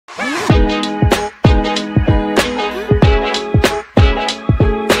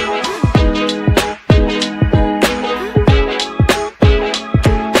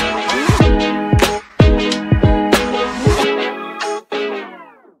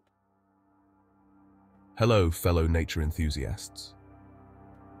Hello, fellow nature enthusiasts.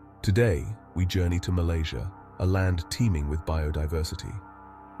 Today, we journey to Malaysia, a land teeming with biodiversity.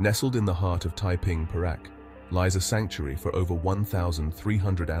 Nestled in the heart of Taiping, Perak, lies a sanctuary for over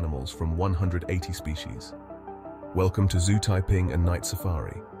 1,300 animals from 180 species. Welcome to Zoo Taiping and Night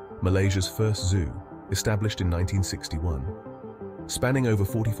Safari, Malaysia's first zoo, established in 1961. Spanning over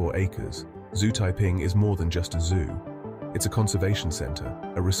 44 acres, Zoo Taiping is more than just a zoo. It's a conservation center,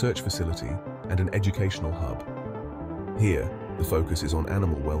 a research facility, and an educational hub. Here, the focus is on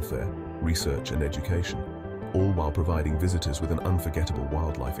animal welfare, research, and education, all while providing visitors with an unforgettable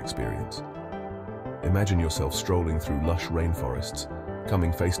wildlife experience. Imagine yourself strolling through lush rainforests,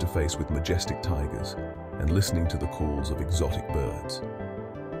 coming face to face with majestic tigers, and listening to the calls of exotic birds.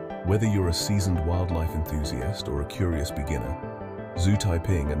 Whether you're a seasoned wildlife enthusiast or a curious beginner, Zoo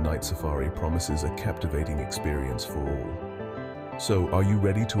Taiping and Night Safari promises a captivating experience for all. So, are you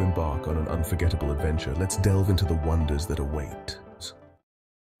ready to embark on an unforgettable adventure? Let's delve into the wonders that await.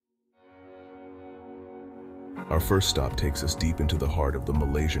 Our first stop takes us deep into the heart of the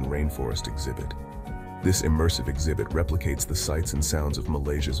Malaysian Rainforest exhibit. This immersive exhibit replicates the sights and sounds of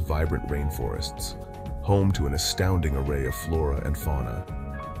Malaysia's vibrant rainforests, home to an astounding array of flora and fauna.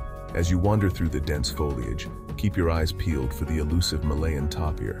 As you wander through the dense foliage, keep your eyes peeled for the elusive Malayan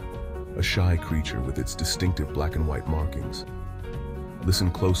tapir, a shy creature with its distinctive black and white markings.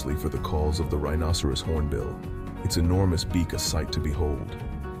 Listen closely for the calls of the rhinoceros hornbill, its enormous beak a sight to behold.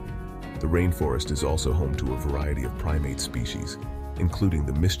 The rainforest is also home to a variety of primate species, including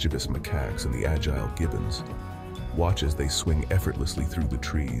the mischievous macaques and the agile gibbons. Watch as they swing effortlessly through the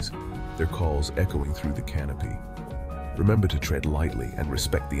trees, their calls echoing through the canopy. Remember to tread lightly and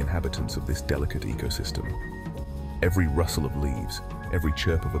respect the inhabitants of this delicate ecosystem. Every rustle of leaves, every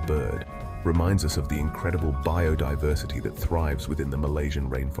chirp of a bird, reminds us of the incredible biodiversity that thrives within the Malaysian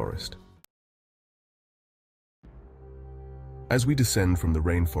rainforest. As we descend from the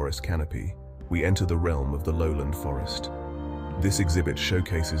rainforest canopy, we enter the realm of the lowland forest. This exhibit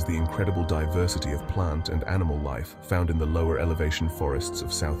showcases the incredible diversity of plant and animal life found in the lower elevation forests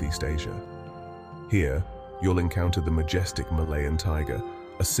of Southeast Asia. Here, you'll encounter the majestic Malayan tiger,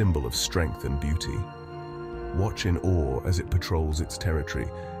 a symbol of strength and beauty. Watch in awe as it patrols its territory,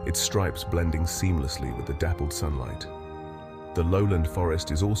 its stripes blending seamlessly with the dappled sunlight. The lowland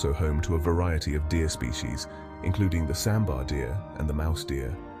forest is also home to a variety of deer species, including the sambar deer and the mouse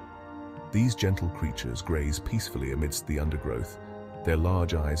deer. These gentle creatures graze peacefully amidst the undergrowth, their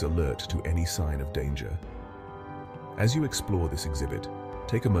large eyes alert to any sign of danger. As you explore this exhibit,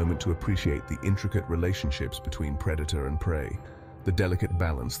 take a moment to appreciate the intricate relationships between predator and prey, the delicate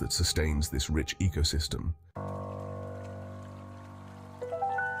balance that sustains this rich ecosystem.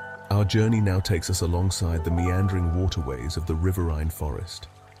 Our journey now takes us alongside the meandering waterways of the riverine forest.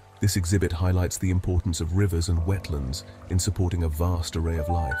 This exhibit highlights the importance of rivers and wetlands in supporting a vast array of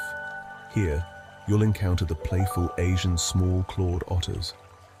life. Here, you'll encounter the playful Asian small-clawed otters,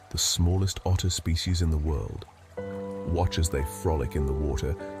 the smallest otter species in the world. Watch as they frolic in the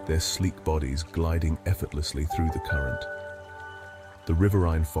water, their sleek bodies gliding effortlessly through the current. The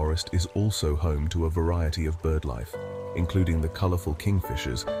riverine forest is also home to a variety of bird life, including the colorful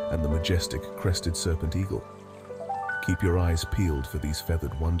kingfishers and the majestic crested serpent eagle. Keep your eyes peeled for these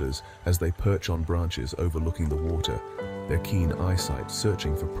feathered wonders as they perch on branches overlooking the water, their keen eyesight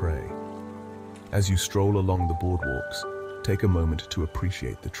searching for prey. As you stroll along the boardwalks, take a moment to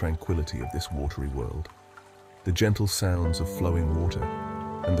appreciate the tranquility of this watery world. The gentle sounds of flowing water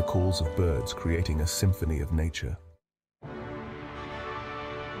and the calls of birds creating a symphony of nature.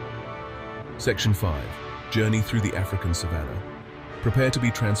 Section 5. Journey through the African Savanna. Prepare to be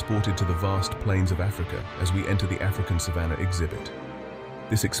transported to the vast plains of Africa as we enter the African Savanna exhibit.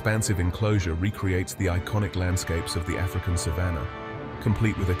 This expansive enclosure recreates the iconic landscapes of the African Savanna,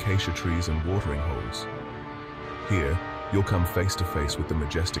 complete with acacia trees and watering holes. Here, you'll come face to face with the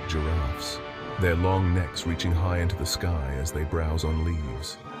majestic giraffes, their long necks reaching high into the sky as they browse on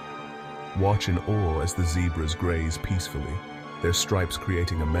leaves. Watch in awe as the zebras graze peacefully, their stripes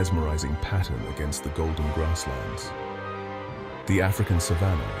creating a mesmerizing pattern against the golden grasslands. The African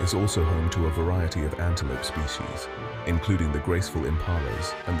savanna is also home to a variety of antelope species, including the graceful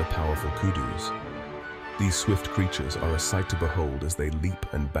impalas and the powerful kudus. These swift creatures are a sight to behold as they leap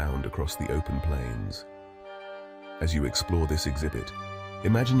and bound across the open plains. As you explore this exhibit,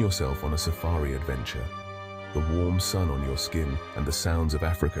 imagine yourself on a safari adventure, the warm sun on your skin and the sounds of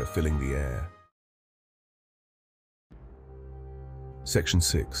Africa filling the air. Section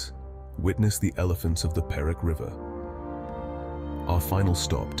 6. Witness the elephants of the Perak River. Our final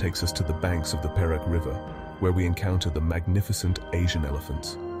stop takes us to the banks of the Perak River, where we encounter the magnificent Asian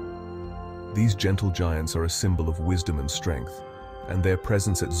elephants. These gentle giants are a symbol of wisdom and strength, and their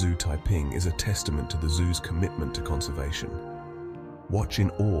presence at Zoo Taiping is a testament to the zoo's commitment to conservation. Watch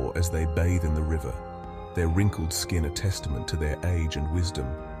in awe as they bathe in the river, their wrinkled skin a testament to their age and wisdom.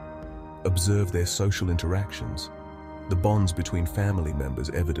 Observe their social interactions, the bonds between family members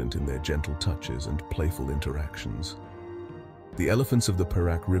evident in their gentle touches and playful interactions. The Elephants of the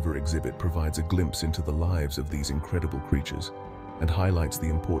Perak River exhibit provides a glimpse into the lives of these incredible creatures and highlights the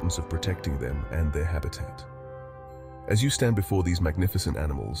importance of protecting them and their habitat. As you stand before these magnificent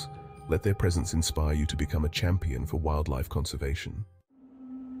animals, let their presence inspire you to become a champion for wildlife conservation.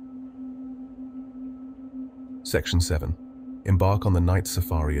 Section 7. Embark on the night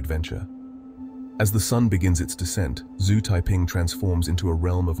safari adventure. As the sun begins its descent, Zoo Taiping transforms into a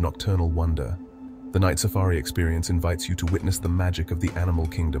realm of nocturnal wonder. The night safari experience invites you to witness the magic of the animal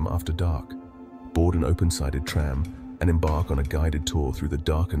kingdom after dark. Board an open-sided tram and embark on a guided tour through the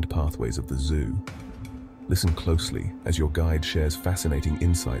darkened pathways of the zoo. Listen closely as your guide shares fascinating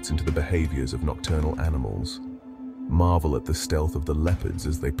insights into the behaviors of nocturnal animals. Marvel at the stealth of the leopards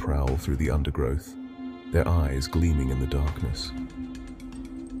as they prowl through the undergrowth, their eyes gleaming in the darkness.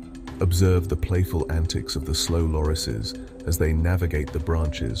 Observe the playful antics of the slow lorises as they navigate the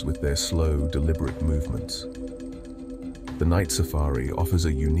branches with their slow, deliberate movements. The night safari offers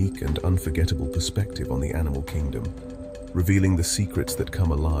a unique and unforgettable perspective on the animal kingdom, revealing the secrets that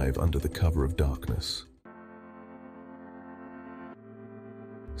come alive under the cover of darkness.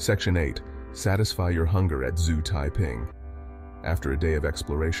 Section 8. Satisfy your hunger at Zoo Taiping. After a day of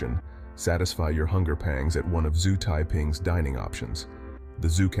exploration, satisfy your hunger pangs at one of Zoo Taiping's dining options. The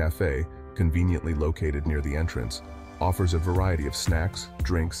Zoo Cafe, conveniently located near the entrance, offers a variety of snacks,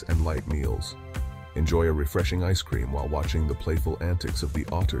 drinks, and light meals. Enjoy a refreshing ice cream while watching the playful antics of the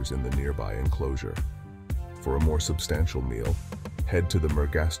otters in the nearby enclosure. For a more substantial meal, head to the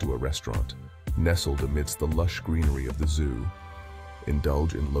Mergastua restaurant, nestled amidst the lush greenery of the zoo.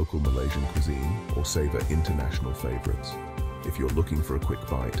 Indulge in local Malaysian cuisine or savor international favorites. If you're looking for a quick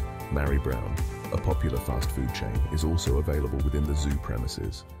bite, Mary Brown, a popular fast food chain, is also available within the zoo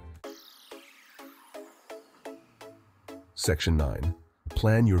premises. Section 9.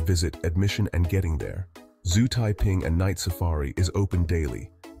 Plan your visit, admission, and getting there. Zoo Taiping and Night Safari is open daily,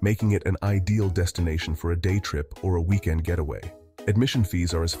 making it an ideal destination for a day trip or a weekend getaway. Admission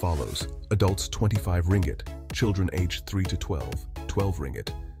fees are as follows: adults 25 ringgit, children aged 3 to 12, 12 ringgit,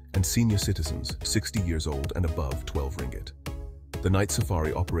 and senior citizens 60 years old and above 12 ringgit. The Night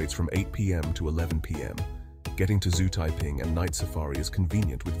Safari operates from 8 p.m. to 11 p.m. Getting to Zoo Taiping and Night Safari is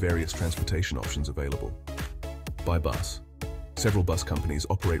convenient with various transportation options available. By bus. Several bus companies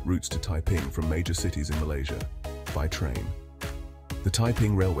operate routes to Taiping from major cities in Malaysia. By train. The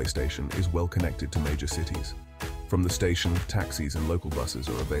Taiping railway station is well connected to major cities. From the station, taxis and local buses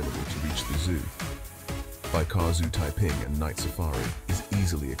are available to reach the zoo. By car, Zoo Taiping and Night Safari is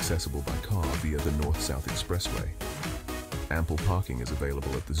easily accessible by car via the North-South Expressway. Ample parking is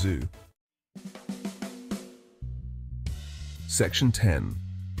available at the zoo. Section 10.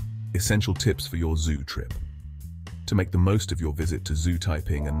 Essential tips for your zoo trip. To make the most of your visit to Zoo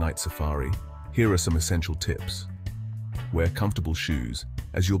Taiping and Night Safari, here are some essential tips. Wear comfortable shoes,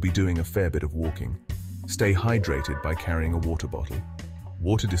 as you'll be doing a fair bit of walking. Stay hydrated by carrying a water bottle.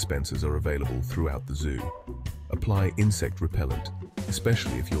 Water dispensers are available throughout the zoo. Apply insect repellent,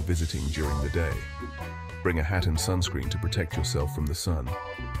 especially if you're visiting during the day. Bring a hat and sunscreen to protect yourself from the sun.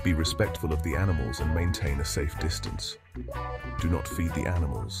 Be respectful of the animals and maintain a safe distance. Do not feed the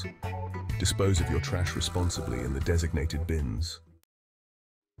animals. Dispose of your trash responsibly in the designated bins.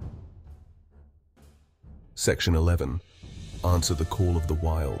 Section 11. Answer the call of the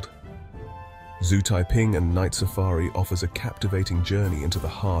wild. Zoo Taiping and Night Safari offers a captivating journey into the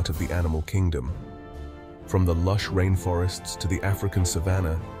heart of the animal kingdom. From the lush rainforests to the African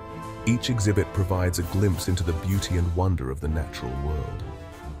savanna, each exhibit provides a glimpse into the beauty and wonder of the natural world.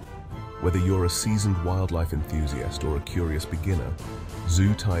 Whether you're a seasoned wildlife enthusiast or a curious beginner,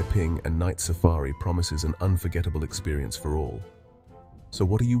 Zoo Taiping and Night Safari promises an unforgettable experience for all. So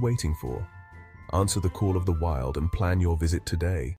what are you waiting for? Answer the call of the wild and plan your visit today.